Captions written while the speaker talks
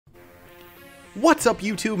What's up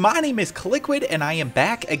YouTube? My name is Kliquid and I am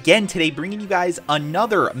back again today bringing you guys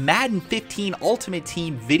another Madden 15 Ultimate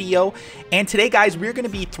Team video. And today guys, we're going to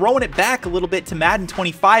be throwing it back a little bit to Madden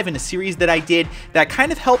 25 in a series that I did that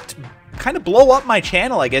kind of helped blow up my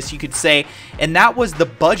channel, I guess you could say, and that was the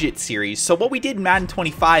budget series. So what we did in Madden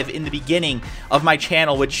 25 in the beginning of my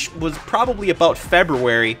channel, which was probably about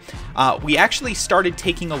February, we actually started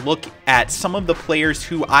taking a look at some of the players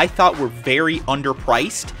who I thought were very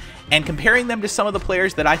underpriced and comparing them to some of the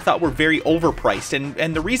players that I thought were very overpriced.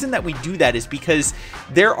 And the reason that we do that is because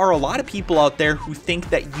there are a lot of people out there who think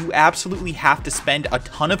that you absolutely have to spend a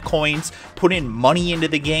ton of coins, put in money into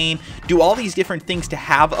the game, do all these different things to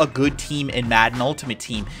have a good team in Madden Ultimate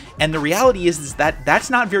Team. And the reality is that that's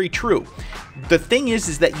not very true. The thing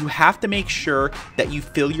is that you have to make sure that you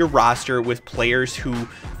fill your roster with players who,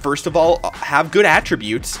 first of all, have good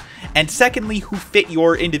attributes, and secondly, who fit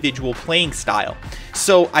your individual playing style.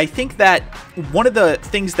 So I think that one of the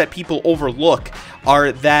things that people overlook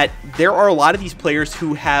are that there are a lot of these players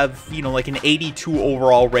who have, you know, like an 82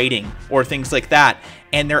 overall rating or things like that,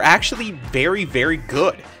 and they're actually very, very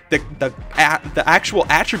good. The actual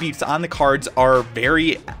attributes on the cards are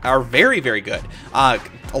very good.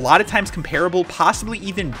 A lot of times comparable, possibly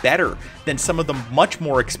even better than some of the much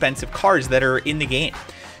more expensive cards that are in the game.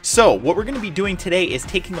 So what we're going to be doing today is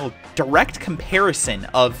taking a direct comparison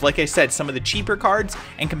of, like I said, some of the cheaper cards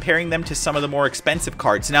and comparing them to some of the more expensive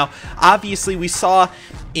cards. Now, obviously, we saw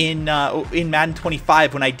in Madden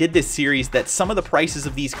 25 when I did this series that some of the prices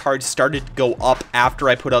of these cards started to go up after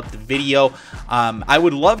I put out the video. I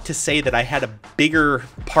would love to say that I had a bigger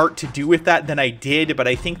part to do with that than I did, but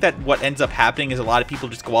I think that what ends up happening is a lot of people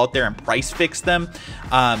just go out there and price fix them.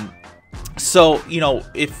 So, you know,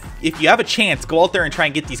 if you have a chance, go out there and try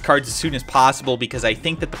and get these cards as soon as possible, because I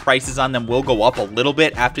think that the prices on them will go up a little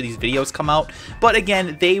bit after these videos come out. But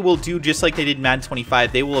again, they will do just like they did in Madden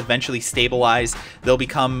 25. They will eventually stabilize. They'll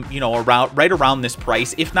become, you know, right around this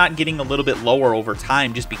price, if not getting a little bit lower over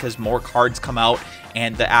time, just because more cards come out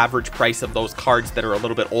and the average price of those cards that are a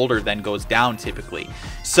little bit older then goes down typically.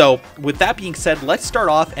 So with that being said, let's start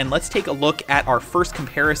off and let's take a look at our first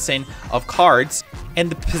comparison of cards. And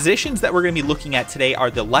the positions that we're going to be looking at today are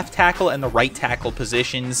the left tackle and the right tackle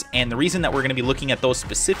positions. And the reason that we're going to be looking at those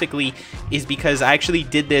specifically is because I actually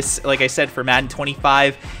did this, like I said, for Madden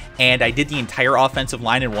 25. And I did the entire offensive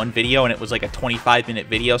line in one video, and it was like a 25-minute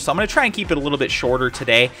video. So I'm going to try and keep it a little bit shorter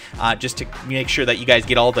today, just to make sure that you guys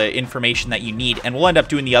get all the information that you need. And we'll end up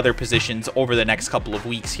doing the other positions over the next couple of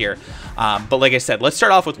weeks here. But like I said, let's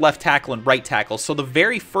start off with left tackle and right tackle. So the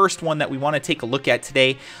very first one that we want to take a look at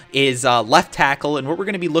today is left tackle. And what we're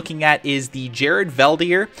going to be looking at is the Jared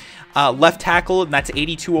Veldheer left tackle, and that's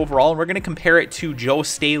 82 overall. And we're going to compare it to Joe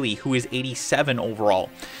Staley, who is 87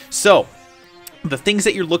 overall. So the things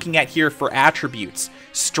that you're looking at here for attributes: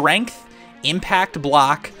 strength, impact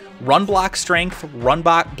block, run block strength, run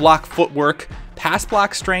block footwork, pass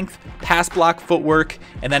block strength, pass block footwork,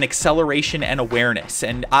 and then acceleration and awareness.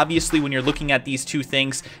 And obviously when you're looking at these two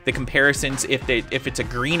things, the comparisons, if it's a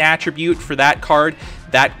green attribute for that card,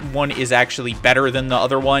 that one is actually better than the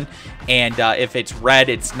other one. And if it's red,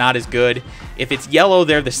 it's not as good. If it's yellow,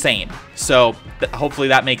 they're the same. So hopefully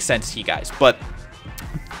that makes sense to you guys. But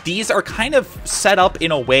these are kind of set up in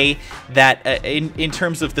a way that in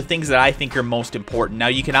terms of the things that I think are most important. Now,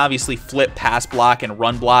 you can obviously flip pass block and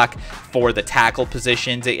run block for the tackle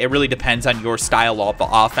positions. It really depends on your style of the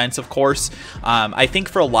offense, of course. I think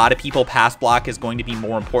for a lot of people, pass block is going to be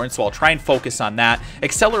more important, so I'll try and focus on that.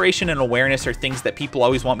 Acceleration and awareness are things that people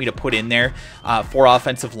always want me to put in there for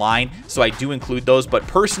offensive line, so I do include those. But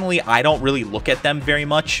personally, I don't really look at them very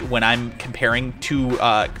much when I'm comparing two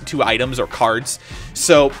items or cards.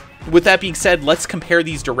 So with that being said, let's compare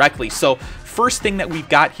these directly. So first thing that we've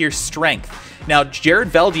got here, strength. Now, Jared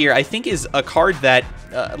Veldheer, I think, is a card that,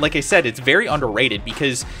 like I said, it's very underrated,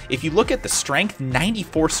 because if you look at the strength,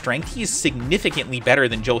 94 strength, he is significantly better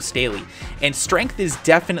than Joe Staley. And strength is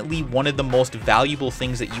definitely one of the most valuable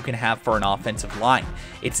things that you can have for an offensive line.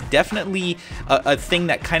 It's definitely a thing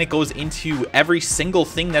that kind of goes into every single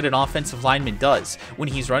thing that an offensive lineman does. When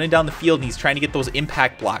he's running down the field and he's trying to get those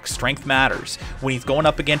impact blocks, strength matters. When he's going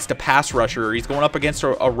up against a pass rusher or he's going up against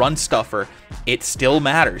a run stuffer, it still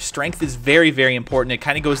matters. Strength is very, very important. It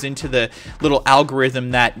kind of goes into the little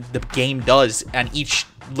algorithm that the game does on each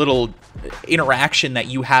little interaction that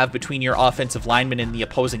you have between your offensive lineman and the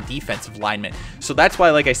opposing defensive lineman. So that's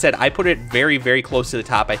why, like I said, I put it very, very close to the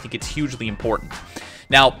top. I think it's hugely important.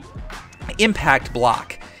 Now, impact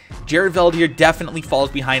block. Jared Veldheer definitely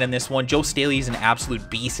falls behind on this one. Joe Staley is an absolute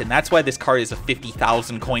beast, and that's why this card is a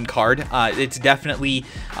 50,000 coin card. It's definitely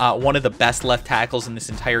one of the best left tackles in this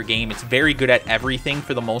entire game. It's very good at everything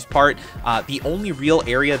for the most part. The only real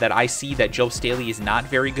area that I see that Joe Staley is not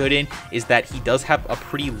very good in is that he does have a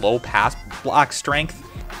pretty low pass block strength,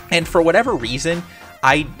 and for whatever reason,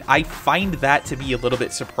 I find that to be a little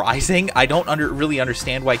bit surprising. I don't really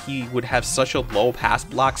understand why he would have such a low pass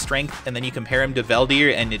block strength, and then you compare him to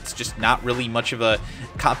Veldheer, and it's just not really much of a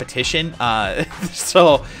competition.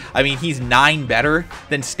 So, I mean, he's 9 better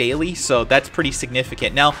than Staley, so that's pretty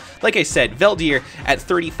significant. Now, like I said, Veldheer at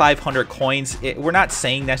 3,500 coins, we're not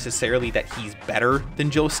saying necessarily that he's better than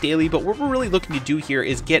Joe Staley, but what we're really looking to do here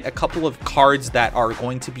is get a couple of cards that are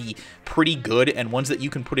going to be pretty good and ones that you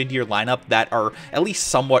can put into your lineup that are at least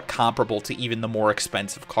somewhat comparable to even the more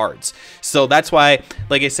expensive cards. So that's why,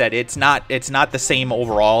 like I said, it's not the same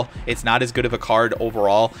overall. It's not as good of a card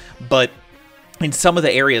overall, but in some of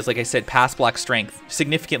the areas, like I said, pass block strength,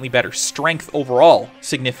 significantly better. Strength overall,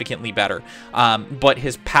 significantly better. But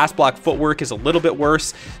his pass block footwork is a little bit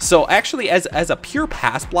worse. So actually, as a pure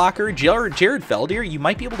pass blocker, Jared Veldheer, you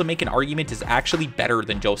might be able to make an argument is actually better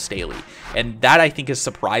than Joe Staley. And that, I think, is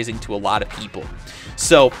surprising to a lot of people.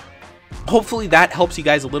 So hopefully that helps you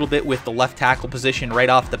guys a little bit with the left tackle position right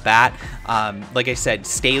off the bat. Like I said,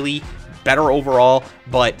 Staley, better overall,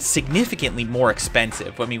 but significantly more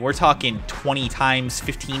expensive. I mean, we're talking 20 times,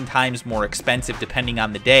 15 times more expensive depending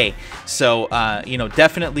on the day. So, you know,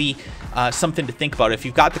 definitely something to think about. If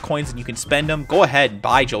you've got the coins and you can spend them, go ahead and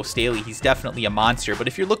buy Joe Staley. He's definitely a monster. But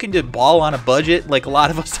if you're looking to ball on a budget, like a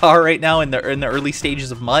lot of us are right now in the early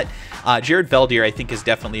stages of MUT, Jared Veldheer, I think, is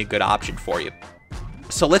definitely a good option for you.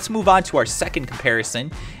 So let's move on to our second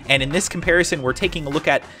comparison, and in this comparison we're taking a look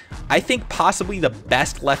at, I think, possibly the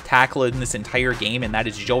best left tackle in this entire game, and that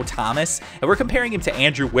is Joe Thomas, and we're comparing him to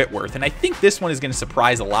Andrew Whitworth. And I think this one is going to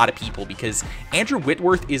surprise a lot of people because Andrew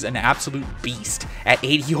Whitworth is an absolute beast at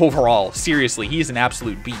 80 overall. Seriously, he is an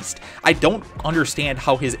absolute beast. I don't understand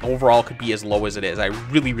how his overall could be as low as it is. I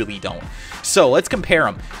really don't. So let's compare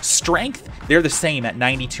them. Strength, they're the same at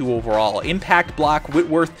 92 overall. Impact block,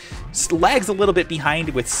 Whitworth lags a little bit behind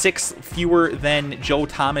with 6 fewer than Joe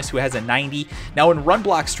Thomas, who has a 90. Now in run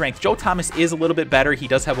block strength, Joe Thomas is a little bit better. He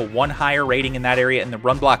does have a 1 higher rating in that area, and the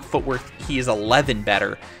run block footwork, he is 11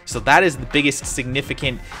 better. So that is the biggest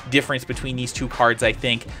significant difference between these two cards, I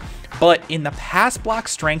think. But in the pass block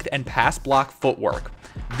strength and pass block footwork,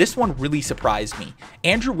 this one really surprised me.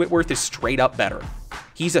 Andrew Whitworth is straight up better.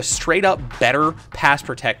 He's a straight up better pass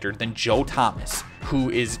protector than Joe Thomas, who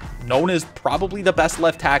is known as probably the best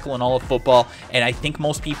left tackle in all of football, and I think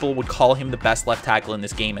most people would call him the best left tackle in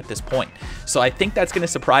this game at this point. So I think that's going to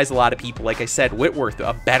surprise a lot of people. Like I said, Whitworth,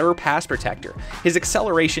 a better pass protector. His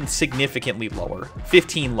acceleration significantly lower,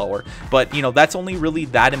 15 lower, but you know, that's only really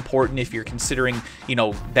that important if you're considering, you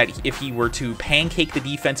know, that if he were to pancake the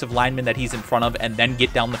defensive lineman that he's in front of and then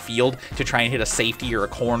get down the field to try and hit a safety or a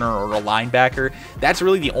corner or a linebacker, that's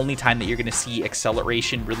really the only time that you're going to see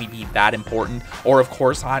acceleration really be that important, or of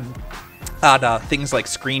course on things like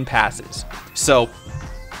screen passes. So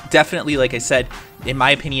definitely, like I said, in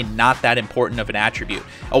my opinion, not that important of an attribute.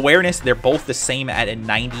 Awareness, they're both the same at a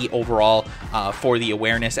 90 overall for the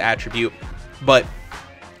awareness attribute, but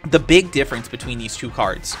the big difference between these two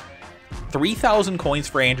cards, 3,000 coins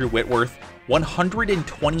for Andrew Whitworth,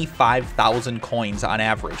 125,000 coins on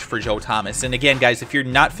average for Joe Thomas. And again, guys, if you're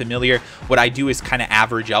not familiar, what I do is kind of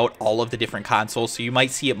average out all of the different consoles. So you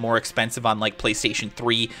might see it more expensive on like PlayStation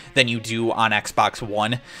 3 than you do on Xbox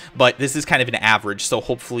One, but this is kind of an average. So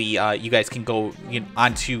hopefully you guys can go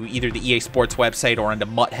onto either the EA Sports website or onto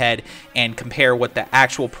MUThead and compare what the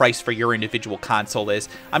actual price for your individual console is.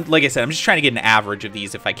 Like I said, I'm just trying to get an average of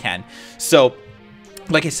these if I can. So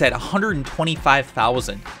like I said,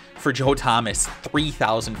 125,000 for Joe Thomas,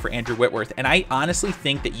 3,000 for Andrew Whitworth. And I honestly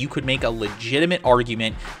think that you could make a legitimate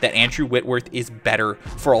argument that Andrew Whitworth is better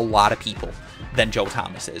for a lot of people than Joe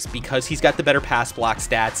Thomas is, because he's got the better pass block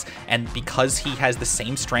stats and because he has the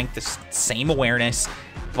same strength, the same awareness.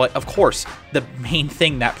 But of course, the main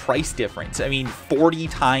thing, that price difference. I mean, 40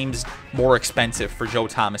 times more expensive for Joe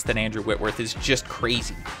Thomas than Andrew Whitworth is just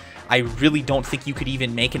crazy. I really don't think you could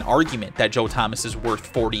even make an argument that Joe Thomas is worth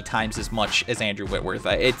 40 times as much as Andrew Whitworth.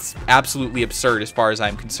 It's absolutely absurd as far as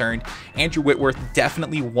I'm concerned. Andrew Whitworth,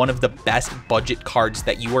 definitely one of the best budget cards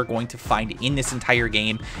that you are going to find in this entire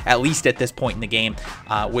game, at least at this point in the game,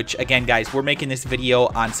 which again, guys, we're making this video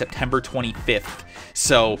on September 25th.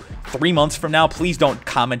 So 3 months from now, please don't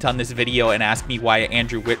comment on this video and ask me why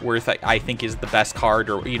Andrew Whitworth I think is the best card,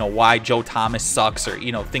 or, you know, why Joe Thomas sucks, or,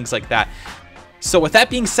 you know, things like that. So with that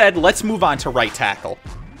being said, let's move on to right tackle.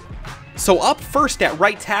 So up first at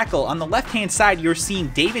right tackle, on the left-hand side, you're seeing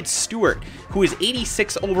David Stewart, who is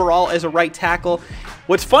 86 overall as a right tackle.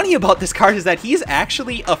 What's funny about this card is that he's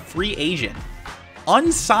actually a free agent.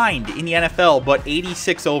 Unsigned in the NFL, but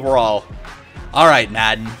 86 overall. All right,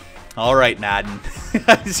 Madden. All right, Madden.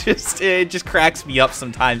 It just cracks me up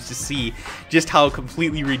sometimes to see just how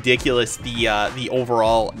completely ridiculous the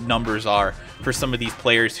overall numbers are for some of these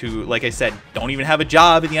players who, like I said, don't even have a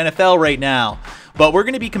job in the NFL right now. But we're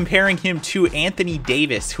going to be comparing him to Anthony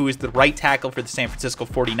Davis, who is the right tackle for the San Francisco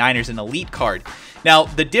 49ers, an elite card. Now,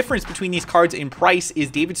 the difference between these cards in price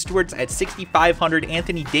is David Stewart's at $6,500,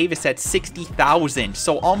 Anthony Davis at $60,000.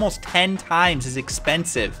 So almost 10 times as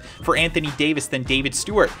expensive for Anthony Davis than David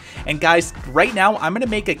Stewart. And guys, right now, I'm going to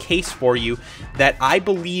make a case for you that I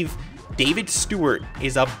believe David Stewart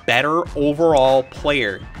is a better overall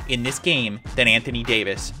player in this game than Anthony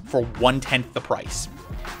Davis for 1/10 the price.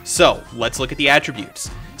 So let's look at the attributes.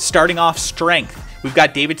 Starting off, strength. We've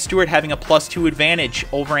got David Stewart having a +2 advantage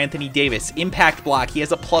over Anthony Davis. Impact block, he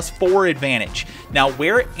has a +4 advantage. Now,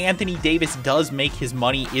 where Anthony Davis does make his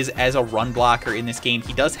money is as a run blocker in this game.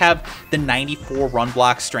 He does have the 94 run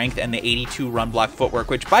block strength and the 82 run block footwork,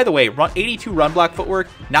 which, by the way, 82 run block footwork,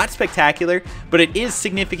 not spectacular, but it is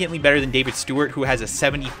significantly better than David Stewart, who has a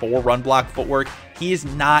 74 run block footwork. He is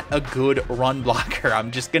not a good run blocker.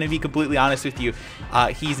 I'm just going to be completely honest with you.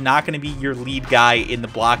 He's not going to be your lead guy in the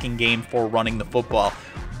blocking game for running the football,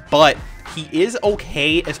 but he is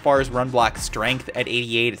okay as far as run block strength at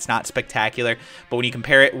 88. It's not spectacular, but when you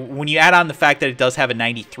compare it, when you add on the fact that it does have a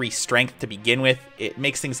 93 strength to begin with, it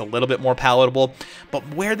makes things a little bit more palatable. But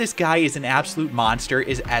where this guy is an absolute monster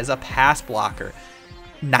is as a pass blocker.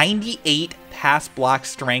 98 pass block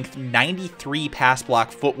strength, 93 pass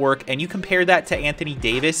block footwork, and you compare that to Anthony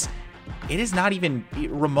Davis, it is not even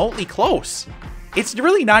remotely close. It's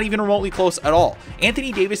really not even remotely close at all.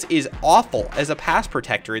 Anthony Davis is awful as a pass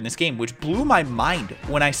protector in this game, which blew my mind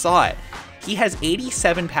when I saw it. He has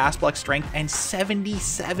 87 pass block strength and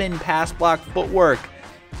 77 pass block footwork.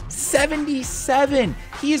 77!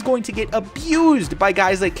 He is going to get abused by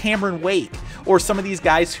guys like Cameron Wake or some of these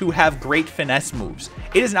guys who have great finesse moves.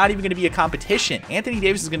 It is not even going to be a competition. Anthony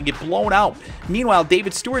Davis is going to get blown out. Meanwhile,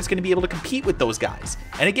 David Stewart's going to be able to compete with those guys.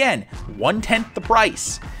 And again, 1/10 the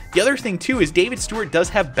price. The other thing too is David Stewart does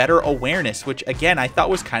have better awareness, which again I thought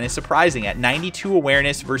was kind of surprising at 92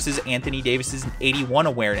 awareness versus Anthony Davis's 81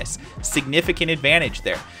 awareness. Significant advantage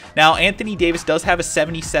there. Now Anthony Davis does have a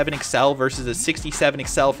 77 Excel versus a 67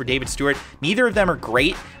 Excel for David Stewart. Neither of them are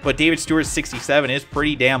great, but David Stewart's 67 is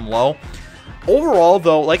pretty damn low. Overall,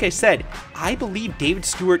 though, like I said, I believe David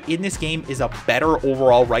Stewart in this game is a better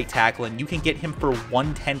overall right tackle, and you can get him for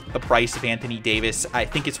 1/10 the price of Anthony Davis. I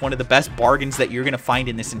think it's one of the best bargains that you're going to find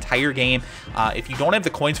in this entire game. If you don't have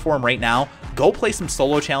the coins for him right now, go play some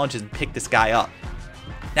solo challenges and pick this guy up.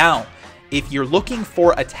 Now, if you're looking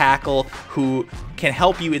for a tackle who can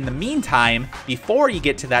help you in the meantime, before you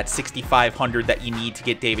get to that 6,500 that you need to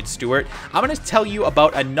get David Stewart, I'm going to tell you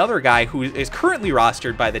about another guy who is currently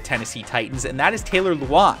rostered by the Tennessee Titans, and that is Taylor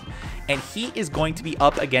Lewan. And he is going to be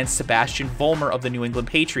up against Sebastian Vollmer of the New England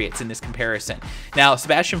Patriots in this comparison. Now,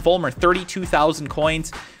 Sebastian Vollmer, 32,000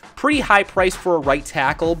 coins. Pretty high price for a right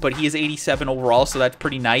tackle, but he is 87 overall, so that's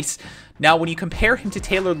pretty nice. Now, when you compare him to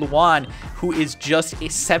Taylor Lewan, who is just a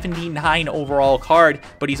 79 overall card,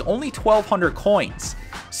 but he's only 1,200 coins.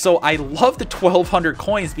 So I love the 1,200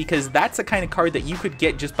 coins because that's the kind of card that you could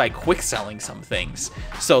get just by quick selling some things.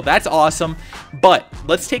 So that's awesome. But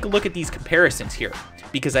let's take a look at these comparisons here,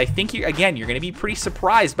 because I think, you're going to be pretty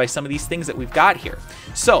surprised by some of these things that we've got here.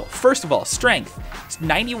 So, first of all, strength. It's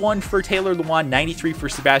 91 for Taylor Lewan, 93 for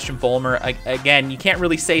Sebastian Vollmer. Again, you can't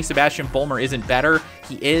really say Sebastian Vollmer isn't better.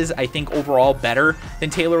 He is, I think, overall better than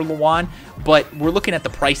Taylor Lewan, but we're looking at the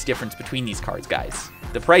price difference between these cards, guys.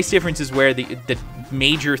 The price difference is where the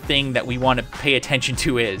major thing that we want to pay attention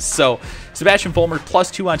to is. So, Sebastian Vollmer,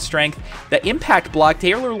 +2 on strength. The impact block,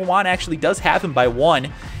 Taylor Lewan actually does have him by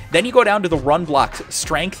 1. Then you go down to the run block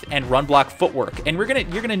strength and run block footwork. And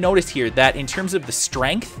you're gonna notice here that in terms of the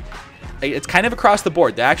strength, it's kind of across the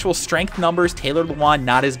board. The actual strength numbers, Taylor Lewan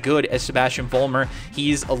not as good as Sebastian Vollmer.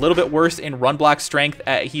 He's a little bit worse in run block strength.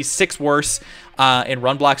 He's 6 worse in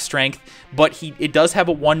run block strength, but it does have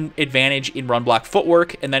a 1 advantage in run block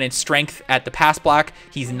footwork, and then in strength at the pass block,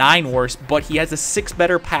 he's 9 worse, but he has a 6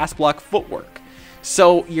 better pass block footwork.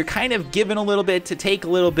 So you're kind of giving a little bit to take a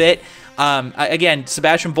little bit. Again,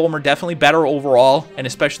 Sebastian Vollmer definitely better overall, and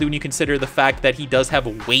especially when you consider the fact that he does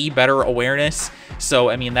have way better awareness.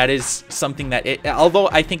 So, I mean, that is something that, although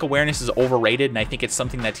I think awareness is overrated, and I think it's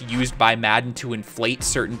something that's used by Madden to inflate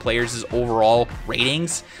certain players' overall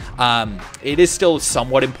ratings, it is still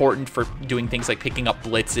somewhat important for doing things like picking up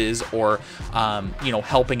blitzes or, you know,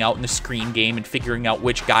 helping out in the screen game and figuring out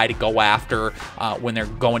which guy to go after when they're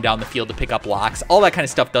going down the field to pick up blocks. All that kind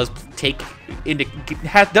of stuff does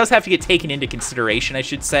have to get taken into consideration, I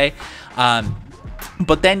should say.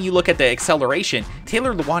 But then you look at the acceleration.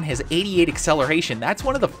 Taylor Lewan has 88 acceleration. That's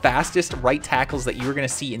one of the fastest right tackles that you're going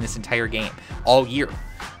to see in this entire game all year.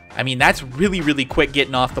 I mean, that's really, really quick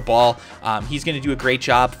getting off the ball. He's going to do a great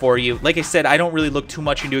job for you. Like I said, I don't really look too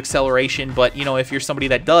much into acceleration, but, you know, if you're somebody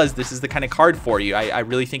that does, this is the kind of card for you. I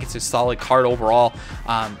really think it's a solid card overall.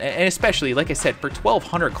 And especially, like I said, for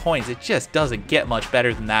 1,200 coins, it just doesn't get much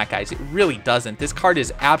better than that, guys. It really doesn't. This card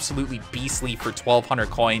is absolutely beastly for 1,200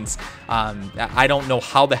 coins. I don't know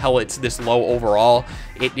how the hell it's this low overall.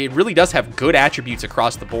 It really does have good attributes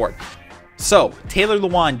across the board. So, Taylor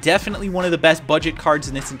Lewan, definitely one of the best budget cards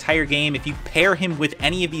in this entire game. If you pair him with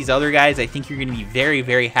any of these other guys, I think you're going to be very,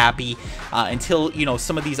 very happy until, you know,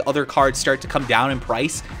 some of these other cards start to come down in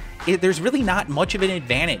price. There's really not much of an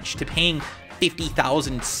advantage to paying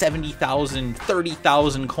 50,000, 70,000,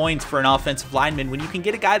 30,000 coins for an offensive lineman when you can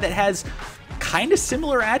get a guy that has kind of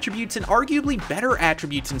similar attributes and arguably better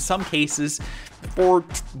attributes in some cases for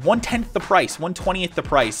 1/10 the price, 1/20th the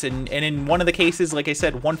price, and in one of the cases, like I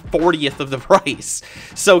said, 1/40th of the price.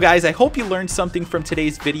 So guys, I hope you learned something from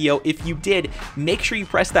today's video. If you did, make sure you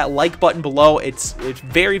press that like button below. It's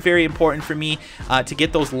very, very important for me to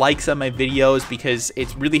get those likes on my videos, because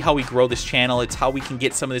it's really how we grow this channel. It's how we can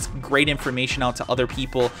get some of this great information out to other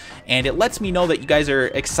people, and it lets me know that you guys are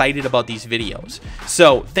excited about these videos.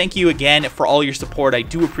 So thank you again for all your support. I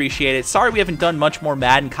do appreciate it. Sorry we haven't done much more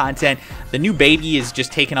Madden content. The new baby is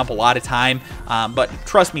just taking up a lot of time, but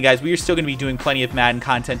trust me guys, we are still going to be doing plenty of Madden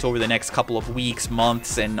content over the next couple of weeks,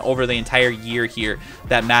 months, and over the entire year here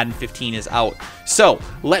that Madden 15 is out. So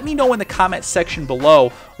let me know in the comment section below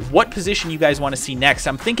what position you guys want to see next.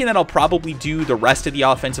 I'm thinking that I'll probably do the rest of the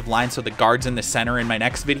offensive line, so the guards in the center, in my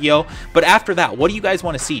next video. But after that, what do you guys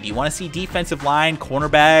want to see? Do you want to see defensive line,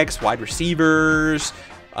 cornerbacks, wide receivers,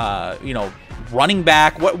 you know, running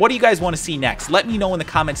back? What do you guys want to see next? Let me know in the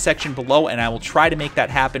comment section below, and I will try to make that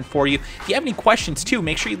happen for you. If you have any questions too,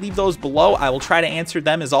 make sure you leave those below. I will try to answer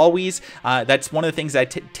them as always. That's one of the things I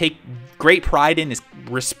take great pride in, is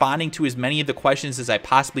responding to as many of the questions as I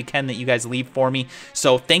possibly can that you guys leave for me.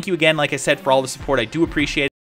 So thank you again, like I said, for all the support. I do appreciate it.